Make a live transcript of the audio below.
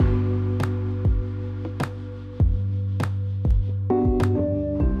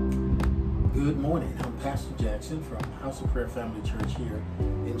Jackson from House of Prayer Family Church here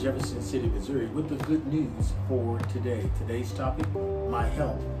in Jefferson City, Missouri, with the good news for today. Today's topic, my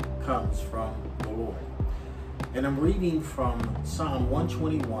help comes from the Lord. And I'm reading from Psalm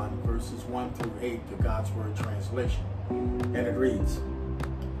 121, verses 1 through 8, the God's Word translation. And it reads,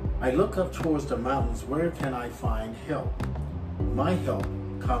 I look up towards the mountains, where can I find help? My help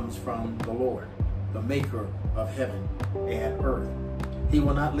comes from the Lord, the maker of heaven and earth. He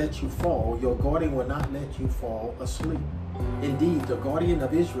will not let you fall. Your guardian will not let you fall asleep. Indeed, the guardian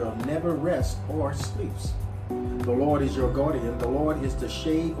of Israel never rests or sleeps. The Lord is your guardian. The Lord is the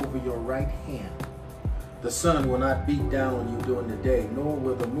shade over your right hand. The sun will not beat down on you during the day, nor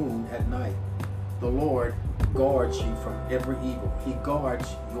will the moon at night. The Lord guards you from every evil. He guards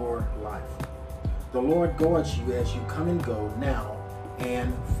your life. The Lord guards you as you come and go now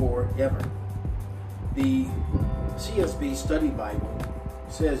and forever. The CSB Study Bible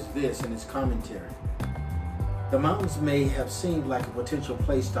says this in its commentary. The mountains may have seemed like a potential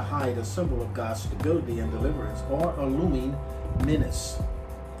place to hide, a symbol of God's stability and deliverance, or a looming menace.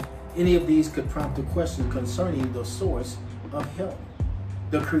 Any of these could prompt a question concerning the source of help.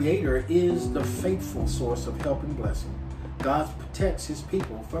 The Creator is the faithful source of help and blessing. God protects his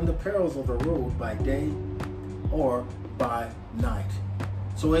people from the perils of the road by day or by night.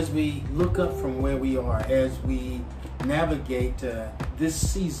 So as we look up from where we are, as we navigate this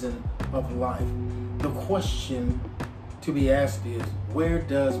season of life, the question to be asked is, where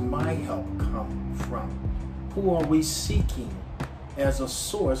does my help come from? Who are we seeking as a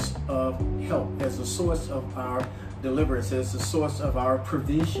source of help, as a source of our deliverance, as a source of our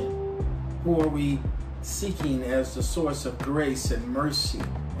provision? Who are we seeking as the source of grace and mercy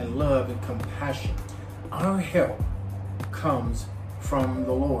and love and compassion? Our help comes from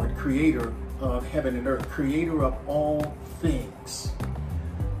the Lord, creator of heaven and earth, creator of all things.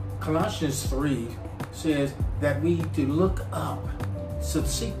 Colossians 3 says that we need to look up, to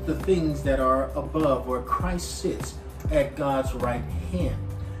seek the things that are above, where Christ sits at God's right hand,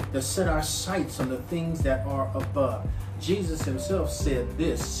 to set our sights on the things that are above. Jesus himself said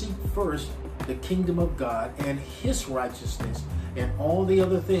this, seek first the kingdom of God and his righteousness, and all the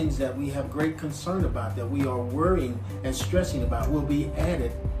other things that we have great concern about, that we are worrying and stressing about, will be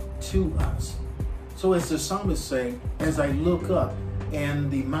added to us. So as the psalmist saying, as I look up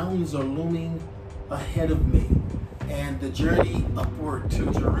and the mountains are looming ahead of me, and the journey upward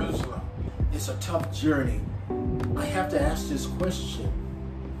to Jerusalem is a tough journey, I have to ask this question,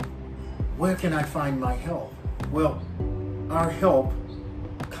 where can I find my help? Well, our help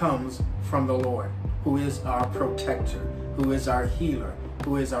comes from the Lord, who is our protector, who is our healer,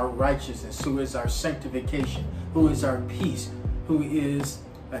 who is our righteousness, who is our sanctification, who is our peace, who is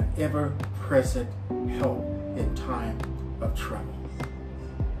an ever-present help in time of trouble.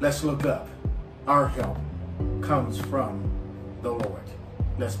 Let's look up. Our help comes from the Lord.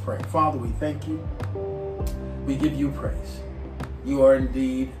 Let's pray. Father, we thank you. We give you praise. You are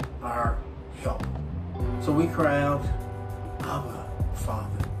indeed our help. So we cry out, Abba,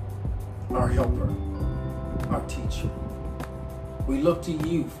 Father, our helper, our teacher. We look to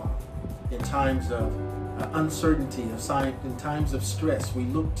you, Father, in times of uncertainty, in times of stress. We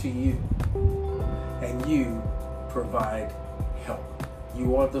look to you, and you provide help.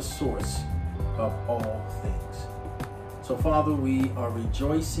 You are the source of all things. So, Father, we are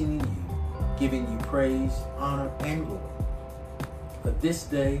rejoicing in you, giving you praise, honor, and glory for this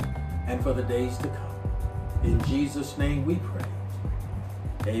day and for the days to come. In Jesus' name we pray.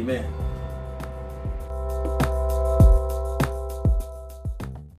 Amen.